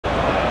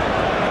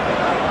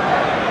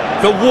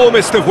The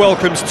warmest of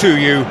welcomes to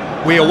you.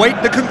 We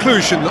await the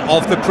conclusion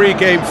of the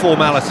pre-game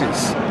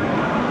formalities.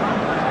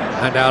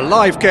 And our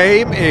live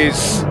game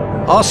is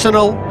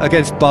Arsenal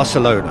against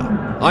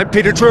Barcelona. I'm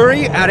Peter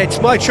Drury, and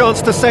it's my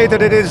chance to say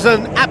that it is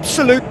an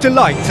absolute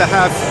delight to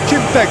have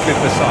Jim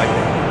Beglin beside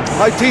me.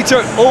 Hi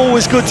Peter,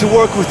 always good to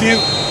work with you.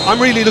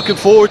 I'm really looking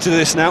forward to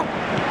this now.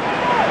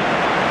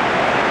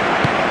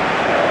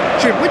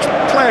 Jim, which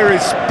player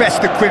is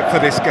best equipped for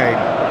this game?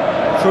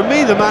 For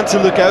me, the man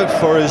to look out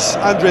for is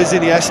Andres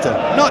Iniesta.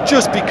 Not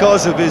just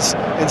because of his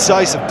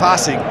incisive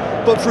passing,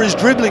 but for his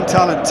dribbling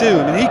talent too.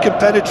 I mean, he can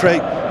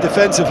penetrate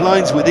defensive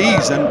lines with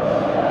ease, and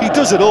he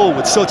does it all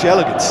with such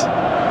elegance.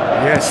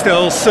 Yes,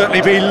 they'll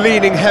certainly be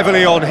leaning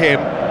heavily on him.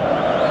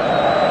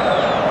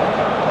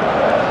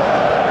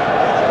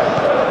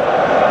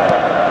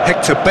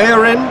 Hector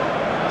Bellerin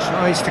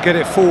tries to get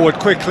it forward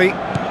quickly.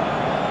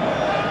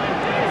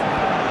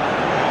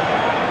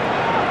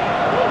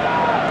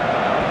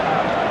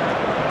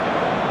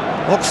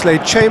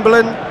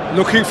 Oxlade-Chamberlain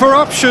looking for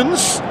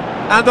options,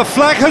 and the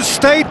flag has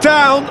stayed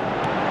down.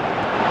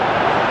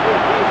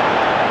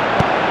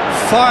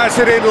 Fires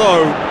it in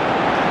low.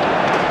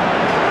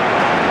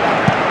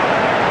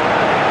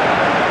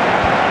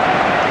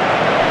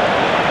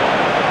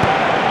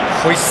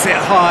 Hoists it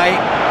high.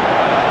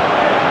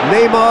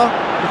 Neymar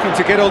looking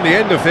to get on the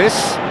end of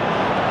this.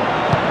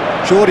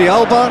 Jordi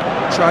Alba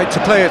tried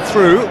to play it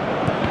through.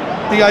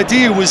 The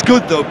idea was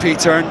good though,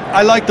 Peter, and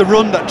I like the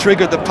run that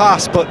triggered the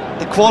pass, but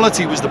the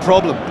quality was the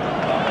problem.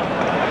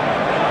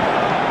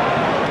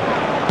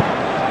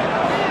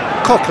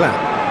 Coquelin.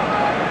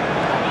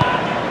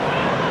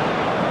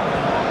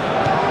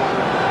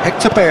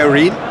 Hector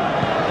Bellerin.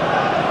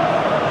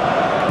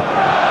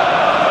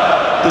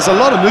 There's a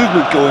lot of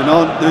movement going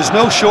on, there's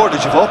no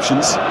shortage of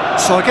options.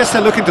 So I guess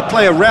they're looking to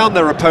play around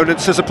their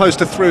opponents as opposed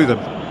to through them.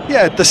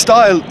 Yeah, the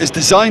style is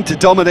designed to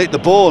dominate the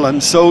ball,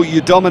 and so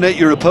you dominate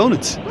your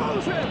opponents.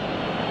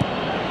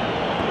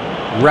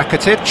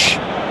 Rakitic.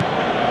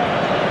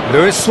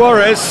 Luis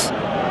Suarez.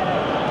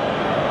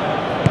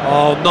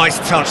 Oh, nice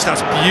touch,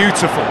 that's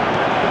beautiful.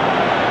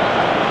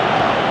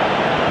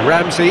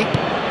 Ramsey.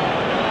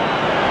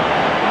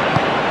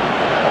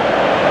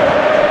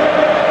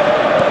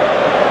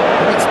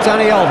 And it's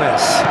Dani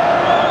Alves.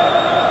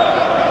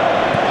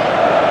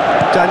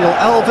 Daniel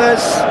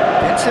Alves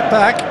gets it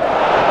back.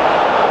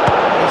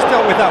 He's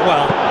dealt with that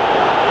well.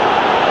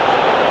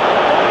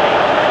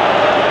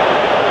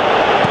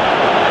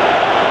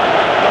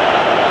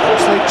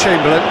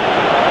 Oxlade-Chamberlain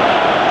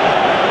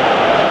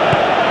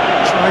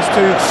tries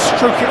to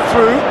stroke it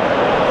through.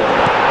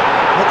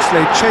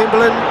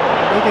 Oxlade-Chamberlain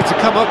needed to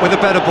come up with a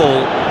better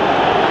ball.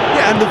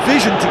 Yeah, and the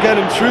vision to get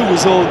him through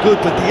was all good,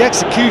 but the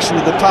execution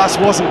of the pass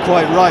wasn't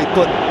quite right.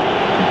 But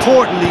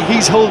importantly,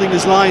 he's holding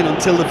his line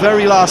until the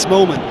very last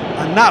moment,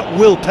 and that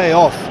will pay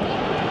off.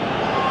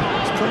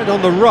 He's put it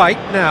on the right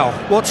now.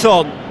 What's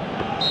on?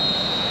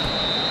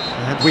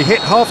 And we hit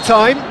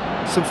half-time.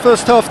 Some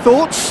first-half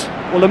thoughts?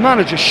 Well, the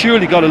manager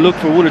surely got to look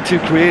for one or two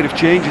creative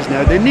changes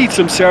now. They need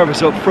some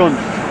service up front.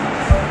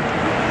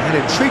 An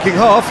intriguing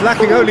half,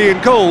 lacking only in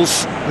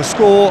goals. The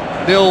score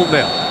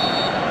 0-0.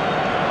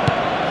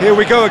 Here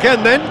we go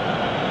again then.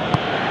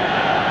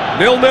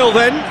 0-0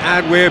 then,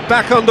 and we're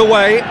back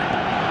underway.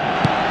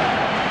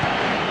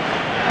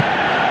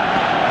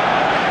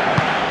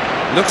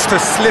 Looks to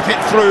slip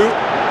it through.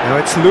 Now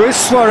it's Luis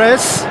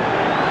Suarez.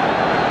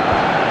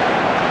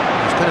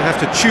 He's going to have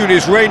to tune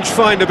his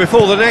rangefinder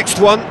before the next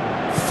one.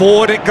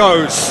 Forward it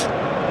goes.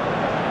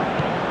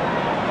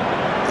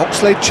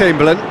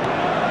 Oxlade-Chamberlain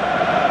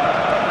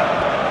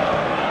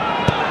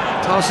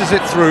passes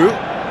it through.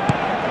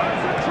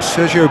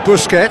 Sergio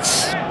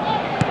Busquets.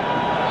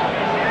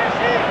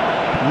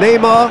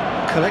 Neymar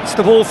collects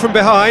the ball from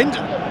behind.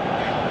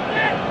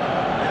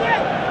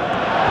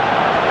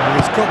 And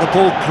he's got the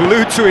ball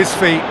glued to his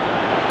feet.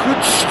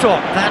 Good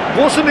stop, that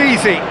wasn't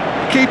easy.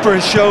 The keeper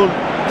has shown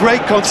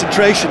great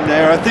concentration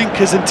there. I think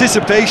his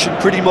anticipation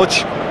pretty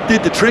much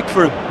did the trick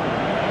for him.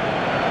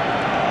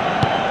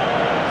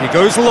 He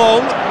goes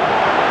long.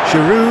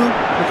 Giroud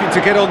looking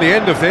to get on the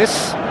end of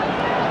this.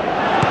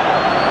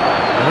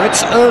 Now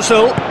it's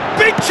Ozil.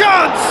 Big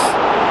chance!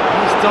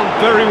 He's done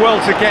very well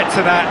to get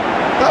to that.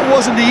 That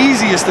wasn't the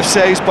easiest of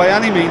saves by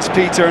any means,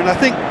 Peter, and I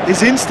think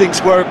his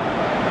instincts were,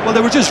 well,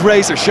 they were just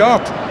razor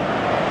sharp.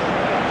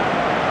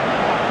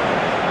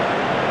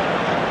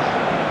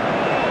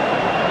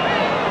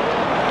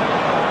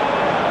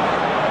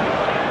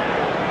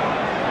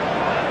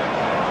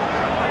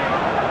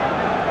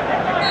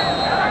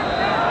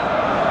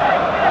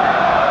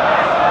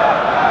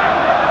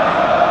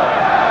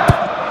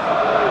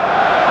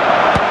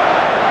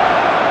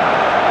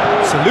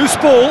 It's a loose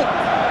ball.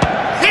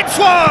 Hits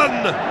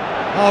one!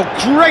 Oh,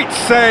 great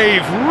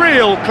save,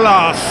 real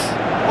class.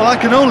 Well, I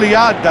can only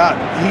add that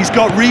he's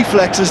got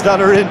reflexes that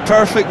are in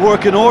perfect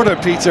working order,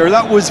 Peter.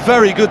 That was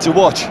very good to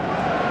watch.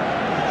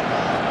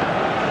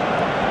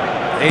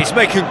 He's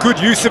making good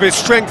use of his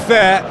strength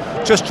there,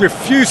 just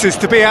refuses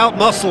to be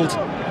out-muscled.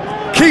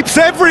 Keeps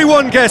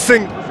everyone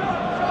guessing.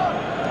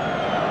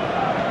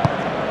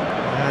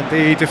 And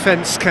the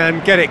defence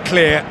can get it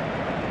clear.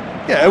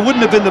 Yeah, it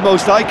wouldn't have been the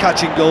most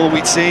eye-catching goal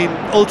we'd seen.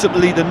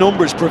 Ultimately, the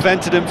numbers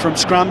prevented him from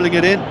scrambling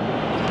it in.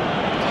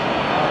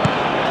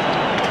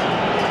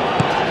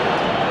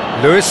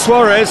 Luis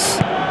Suarez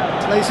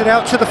plays it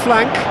out to the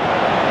flank.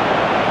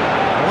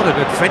 What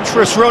an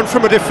adventurous run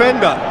from a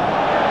defender.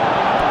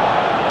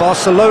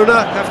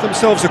 Barcelona have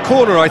themselves a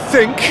corner, I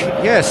think.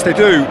 Yes, they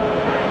do.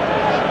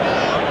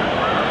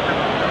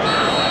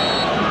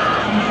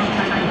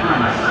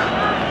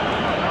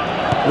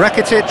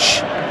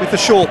 Rakitic with the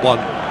short one.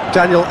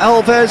 Daniel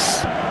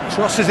Alves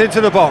crosses into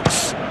the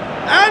box.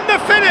 And the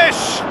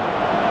finish!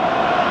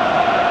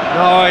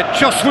 No, it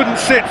just wouldn't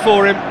sit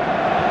for him.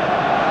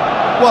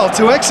 Well,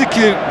 to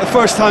execute a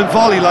first-time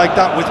volley like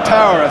that with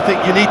power, I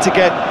think you need to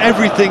get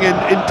everything in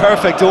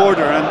perfect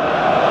order, and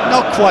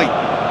not quite.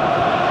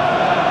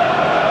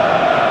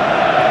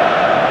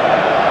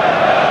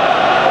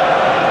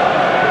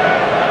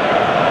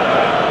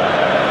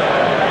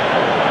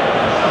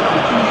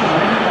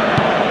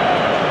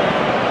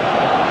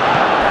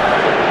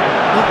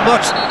 Not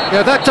much.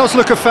 Yeah, that does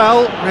look a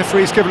foul.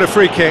 Referee's given a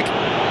free kick.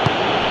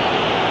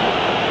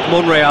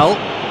 Monreal.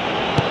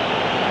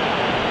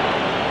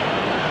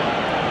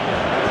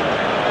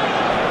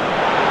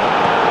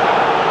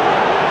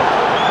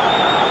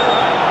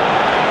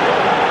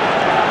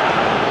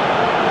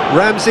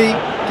 Ramsey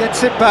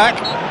gets it back.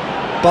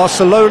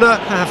 Barcelona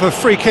have a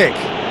free kick.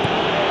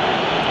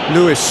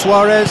 Luis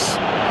Suarez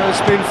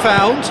has been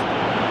found.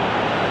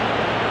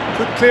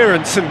 Good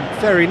clearance and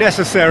very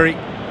necessary.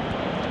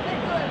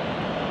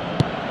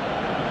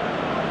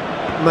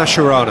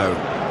 Mascherano.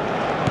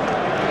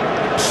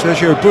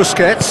 Sergio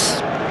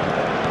Busquets.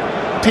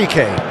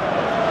 Piqué.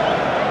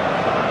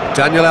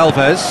 Daniel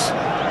Alves.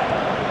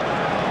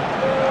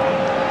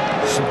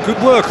 Some good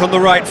work on the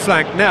right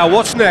flank. Now,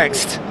 what's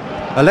next?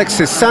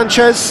 Alexis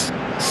Sanchez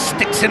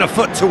sticks in a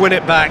foot to win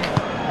it back.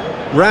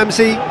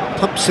 Ramsey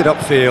pumps it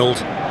upfield.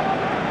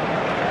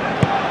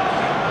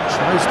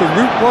 Tries the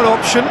route one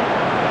option.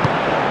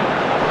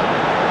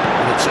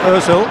 And it's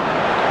Ozil.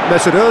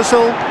 Mesut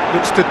Ozil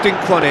looks to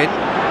dink one in.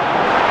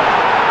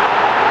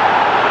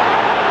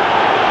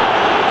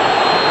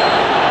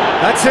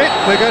 That's it,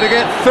 they're going to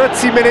get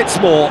 30 minutes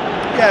more.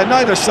 Yeah,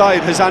 neither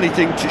side has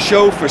anything to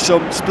show for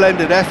some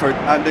splendid effort,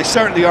 and they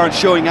certainly aren't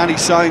showing any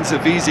signs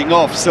of easing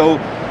off, so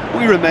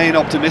we remain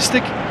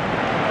optimistic.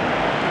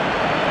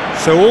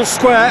 So all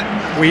square,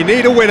 we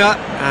need a winner,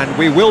 and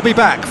we will be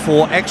back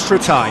for extra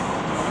time.